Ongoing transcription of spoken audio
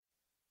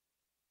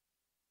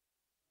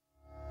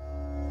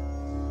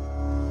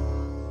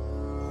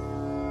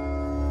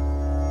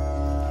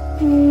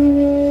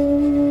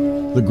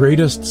The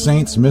Greatest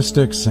Saints,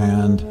 Mystics,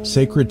 and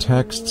Sacred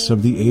Texts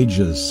of the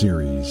Ages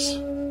series.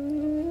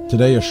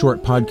 Today, a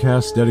short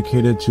podcast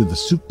dedicated to the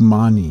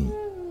Sukhmani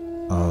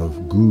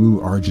of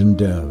Guru Arjan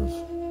Dev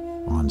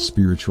on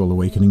Spiritual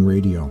Awakening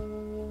Radio.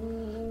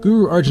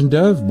 Guru Arjan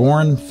Dev,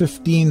 born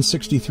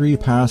 1563,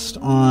 passed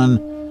on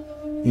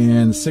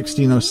in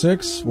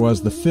 1606,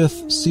 was the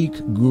fifth Sikh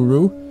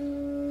Guru,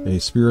 a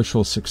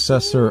spiritual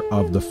successor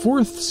of the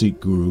fourth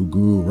Sikh Guru,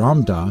 Guru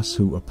Ram Das,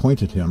 who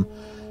appointed him.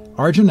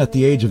 Arjan, at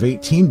the age of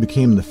 18,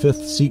 became the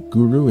fifth Sikh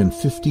Guru in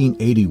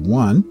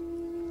 1581,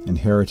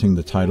 inheriting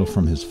the title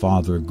from his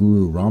father,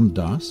 Guru Ram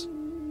Das.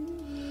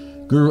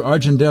 Guru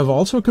Arjan Dev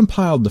also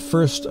compiled the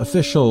first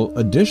official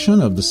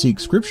edition of the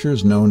Sikh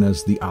scriptures, known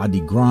as the Adi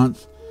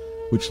Granth,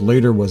 which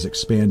later was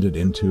expanded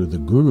into the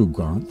Guru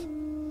Granth.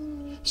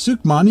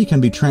 Sukhmani can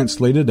be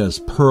translated as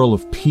pearl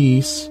of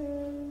peace,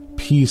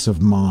 peace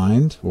of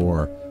mind,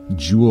 or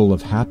jewel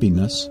of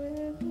happiness.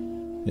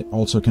 It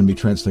also can be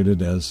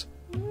translated as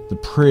the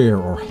prayer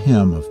or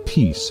hymn of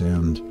peace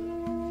and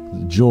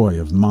the joy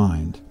of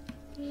mind.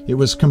 It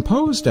was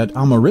composed at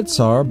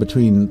Amritsar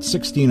between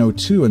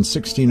 1602 and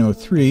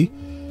 1603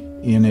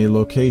 in a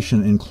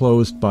location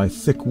enclosed by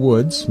thick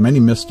woods. Many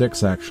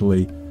mystics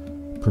actually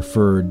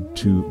preferred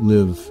to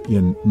live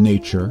in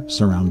nature,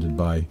 surrounded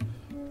by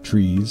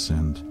trees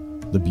and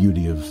the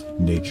beauty of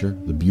nature,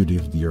 the beauty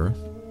of the earth.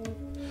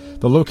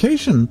 The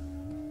location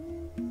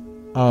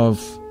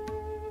of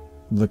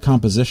the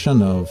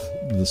composition of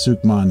the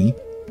Sukhmani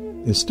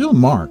is still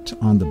marked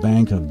on the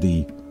bank of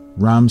the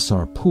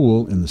Ramsar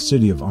Pool in the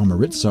city of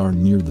Amritsar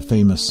near the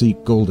famous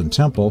Sikh Golden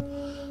Temple.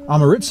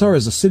 Amritsar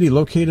is a city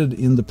located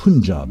in the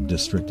Punjab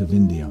district of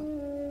India.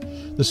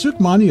 The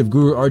Sukhmani of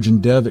Guru Arjan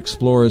Dev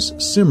explores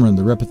Simran,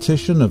 the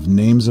repetition of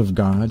names of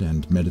God,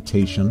 and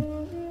meditation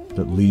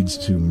that leads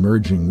to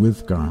merging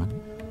with God,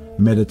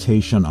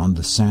 meditation on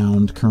the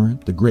sound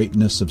current, the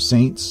greatness of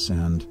saints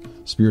and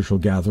spiritual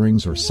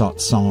gatherings or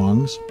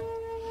satsangs,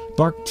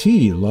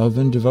 bhakti, love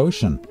and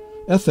devotion,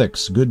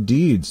 ethics, good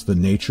deeds, the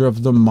nature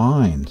of the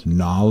mind,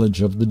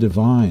 knowledge of the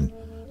divine,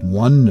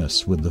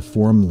 oneness with the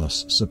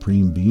formless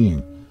Supreme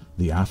Being,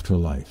 the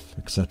afterlife,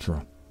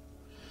 etc.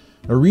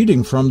 A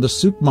reading from the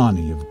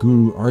Sukhmani of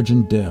Guru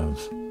Arjan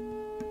Dev.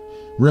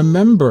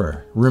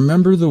 Remember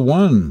the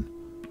one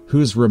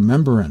whose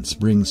remembrance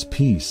brings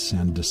peace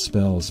and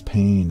dispels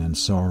pain and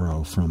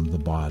sorrow from the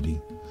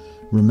body.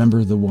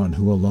 Remember the one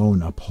who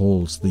alone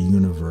upholds the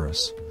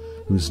universe,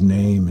 whose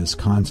name is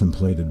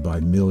contemplated by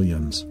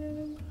millions.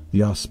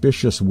 The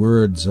auspicious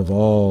words of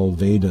all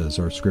Vedas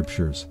or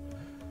scriptures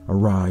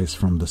arise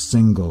from the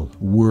single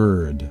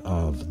word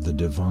of the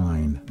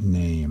divine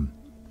name.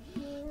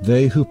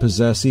 They who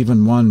possess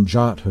even one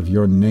jot of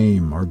your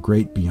name are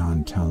great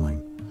beyond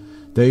telling.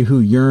 They who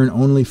yearn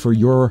only for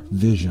your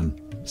vision,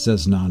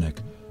 says Nanak,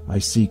 I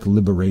seek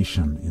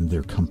liberation in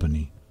their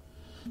company.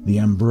 The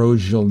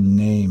ambrosial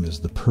name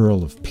is the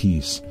pearl of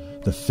peace.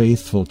 The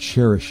faithful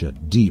cherish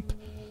it deep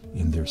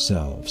in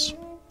themselves.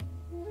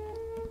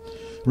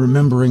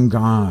 Remembering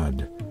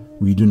God,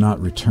 we do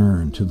not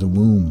return to the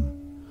womb.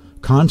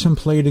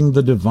 Contemplating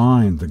the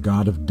divine, the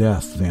god of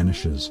death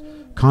vanishes.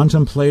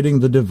 Contemplating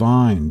the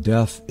divine,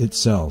 death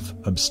itself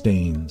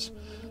abstains.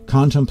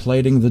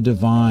 Contemplating the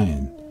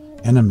divine,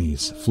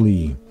 enemies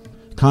flee.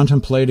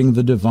 Contemplating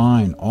the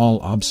divine, all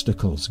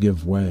obstacles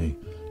give way.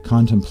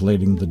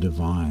 Contemplating the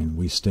divine,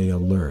 we stay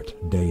alert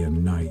day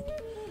and night.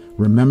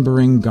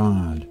 Remembering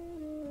God,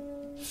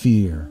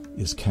 fear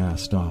is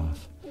cast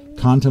off.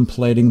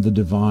 Contemplating the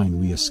divine,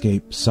 we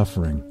escape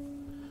suffering.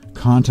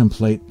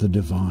 Contemplate the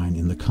divine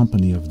in the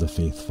company of the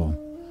faithful,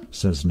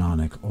 says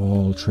Nanak,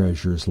 all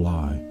treasures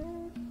lie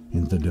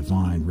in the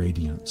divine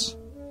radiance.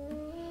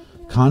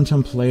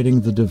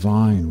 Contemplating the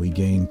divine, we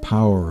gain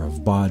power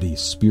of body,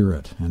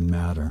 spirit, and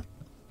matter.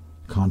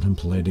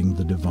 Contemplating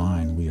the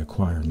divine, we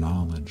acquire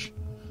knowledge,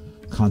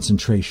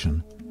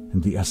 concentration,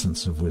 and the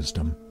essence of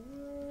wisdom.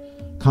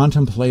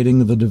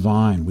 Contemplating the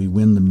divine, we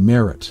win the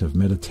merit of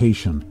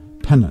meditation,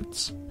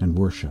 penance, and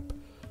worship.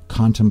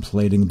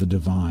 Contemplating the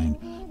divine,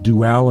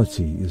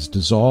 duality is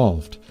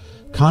dissolved.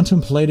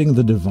 Contemplating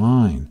the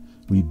divine,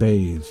 we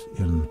bathe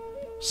in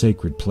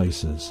sacred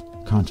places.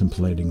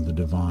 Contemplating the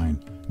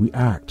divine, we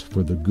act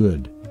for the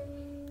good.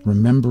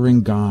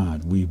 Remembering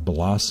God, we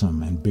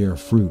blossom and bear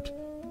fruit.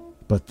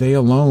 But they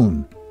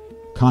alone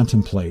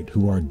contemplate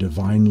who are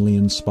divinely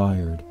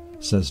inspired,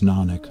 says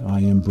Nanak, I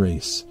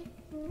embrace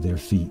their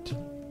feet.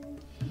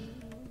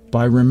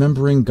 By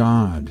remembering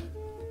God,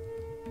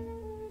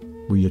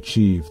 we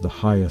achieve the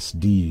highest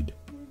deed.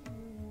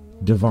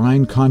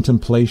 Divine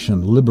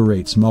contemplation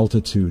liberates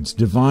multitudes.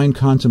 Divine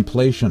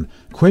contemplation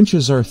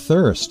quenches our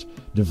thirst.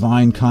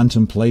 Divine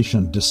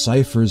contemplation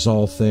deciphers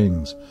all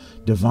things.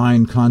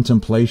 Divine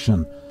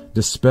contemplation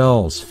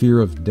dispels fear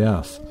of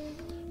death.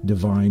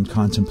 Divine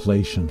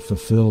contemplation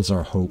fulfills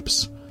our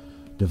hopes.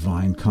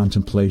 Divine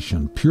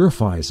contemplation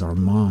purifies our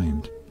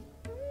mind.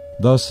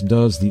 Thus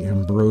does the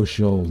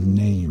ambrosial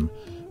name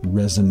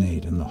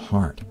resonate in the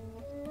heart.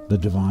 The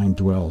divine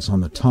dwells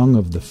on the tongue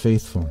of the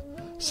faithful.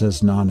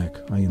 Says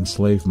Nanak, I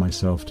enslave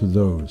myself to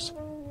those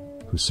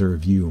who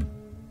serve you.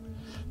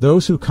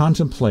 Those who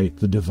contemplate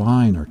the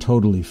divine are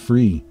totally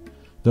free.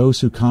 Those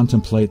who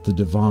contemplate the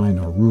divine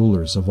are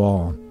rulers of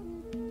all.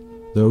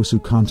 Those who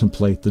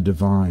contemplate the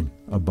divine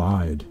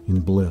abide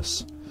in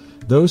bliss.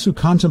 Those who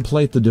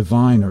contemplate the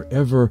divine are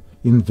ever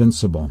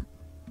invincible.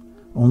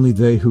 Only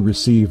they who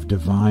receive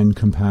divine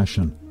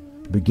compassion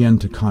begin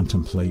to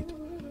contemplate.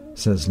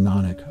 Says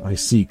Nanak, I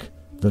seek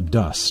the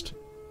dust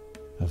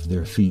of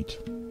their feet.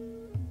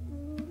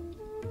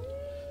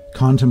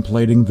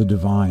 Contemplating the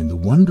divine, the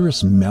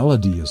wondrous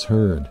melody is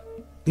heard.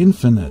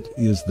 Infinite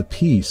is the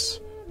peace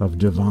of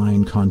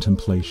divine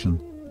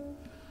contemplation.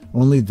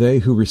 Only they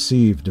who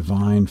receive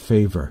divine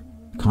favor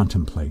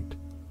contemplate.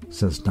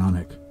 Says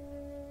Nanak,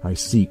 I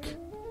seek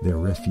their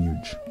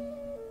refuge.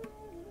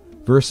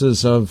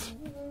 Verses of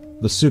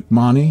the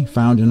Sukhmani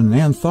found in an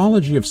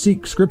anthology of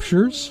Sikh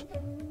scriptures,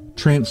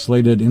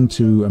 translated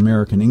into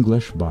American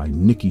English by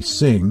Nikki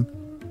Singh,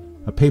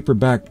 a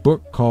paperback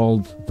book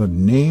called The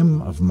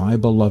Name of My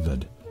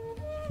Beloved,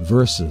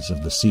 Verses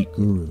of the Sikh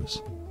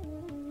Gurus.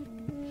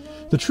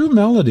 The true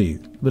melody,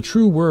 the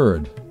true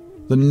word,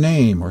 the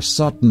name or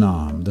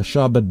Satnam, the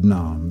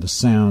Shabadnam, the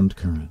sound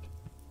current.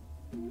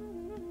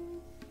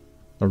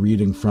 A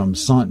reading from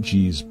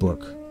Santji's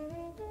book,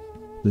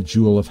 The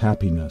Jewel of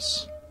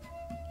Happiness,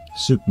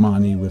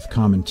 Sukhmani with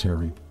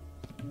commentary.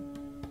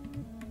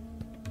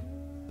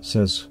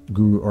 Says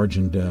Guru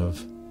Arjan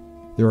Dev,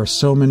 there are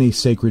so many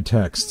sacred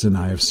texts, and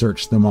I have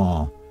searched them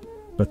all,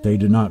 but they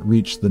do not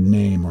reach the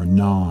name or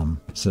Nam,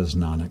 says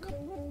Nanak.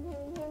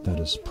 That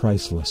is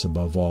priceless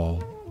above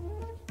all.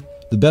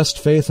 The best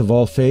faith of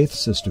all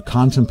faiths is to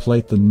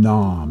contemplate the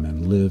Nam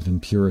and live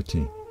in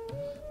purity.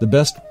 The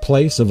best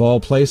place of all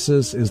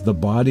places is the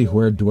body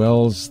where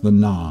dwells the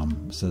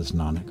Nam, says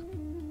Nanak.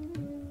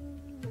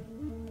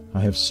 I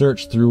have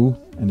searched through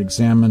and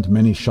examined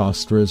many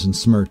Shastras and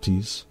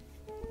Smritis.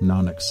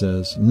 Nanak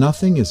says,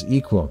 nothing is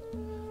equal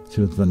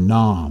to the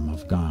Nam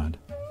of God.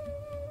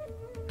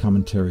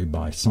 Commentary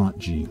by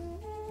Santji.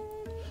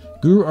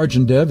 Guru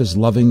Arjan Dev is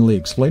lovingly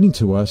explaining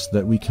to us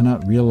that we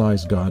cannot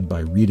realize God by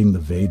reading the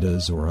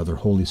Vedas or other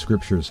holy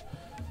scriptures,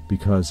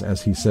 because,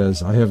 as he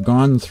says, I have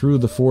gone through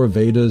the 4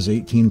 Vedas,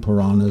 18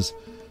 Puranas,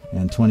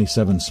 and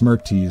 27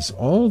 Smritis,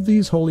 all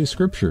these holy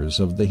scriptures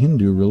of the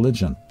Hindu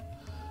religion.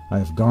 I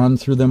have gone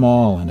through them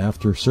all, and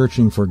after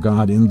searching for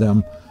God in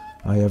them,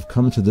 I have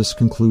come to this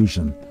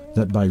conclusion,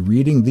 that by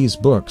reading these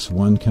books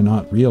one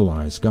cannot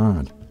realize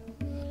God.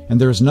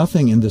 And there is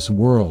nothing in this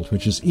world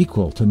which is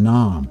equal to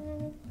Nam,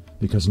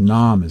 because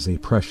Nam is a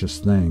precious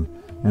thing,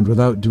 and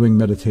without doing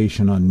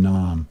meditation on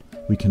Nam,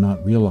 we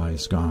cannot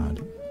realize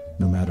God,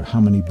 no matter how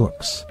many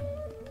books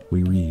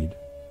we read.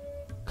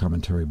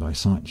 Commentary by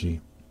Santji.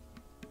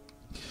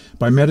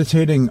 By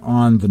meditating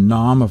on the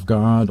Nam of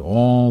God,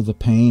 all the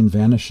pain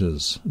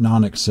vanishes.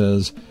 Nanak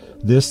says,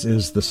 this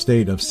is the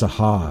state of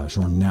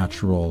Sahaj, or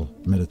natural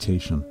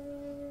meditation.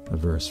 A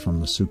verse from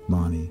the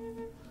Sukhmani.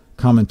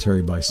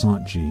 Commentary by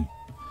Santji.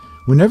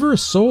 Whenever a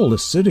soul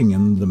is sitting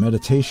in the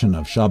meditation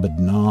of Shabad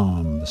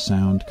Nam, the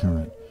sound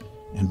current,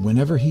 and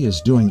whenever he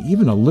is doing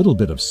even a little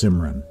bit of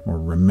Simran, or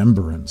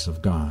remembrance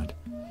of God,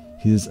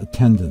 his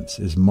attendance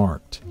is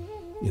marked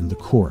in the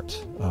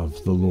court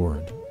of the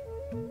Lord.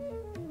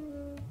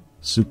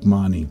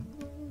 Sukhmani.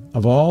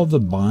 Of all the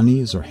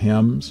banis or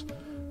hymns,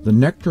 the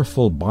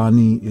nectarful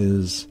bani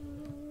is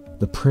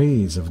the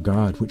praise of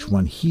God which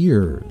one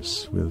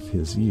hears with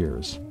his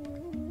ears.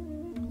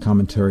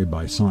 Commentary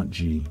by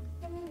Santji.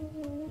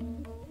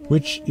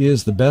 Which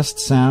is the best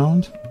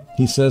sound?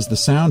 He says the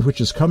sound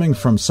which is coming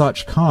from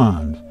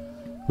Sachkhand,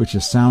 which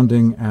is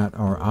sounding at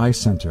our eye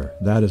center.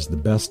 That is the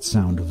best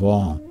sound of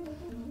all.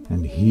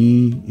 And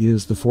he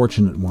is the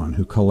fortunate one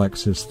who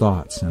collects his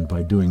thoughts, and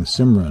by doing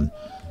Simran,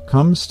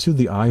 comes to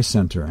the eye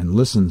center and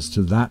listens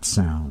to that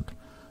sound.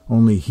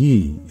 Only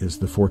he is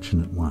the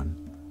fortunate one.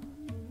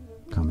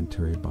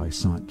 Commentary by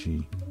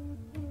Santji.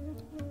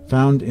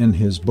 Found in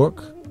his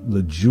book,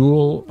 The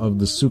Jewel of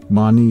the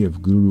Sukhmani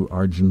of Guru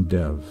Arjan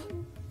Dev,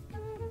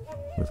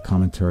 with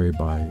commentary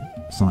by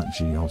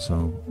Santji,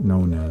 also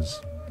known as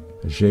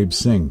Ajay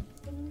Singh.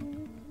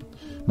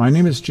 My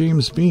name is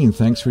James Bean.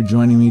 Thanks for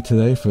joining me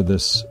today for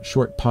this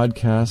short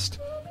podcast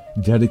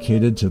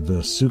dedicated to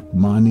the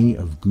Sukhmani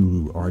of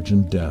Guru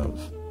Arjan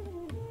Dev,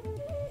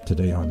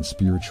 today on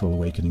Spiritual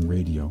Awakening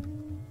Radio.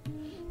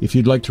 If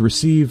you'd like to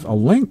receive a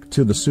link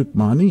to the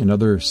Sukhmani and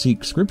other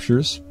Sikh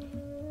scriptures,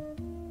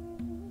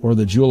 or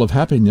the Jewel of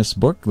Happiness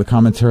book, the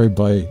commentary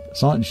by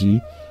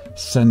Santji,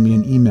 send me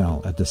an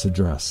email at this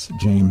address,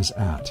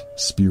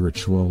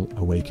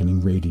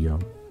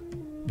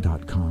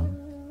 james@spiritualawakeningradio.com.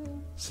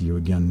 See you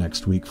again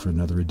next week for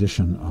another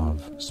edition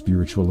of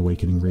Spiritual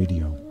Awakening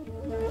Radio.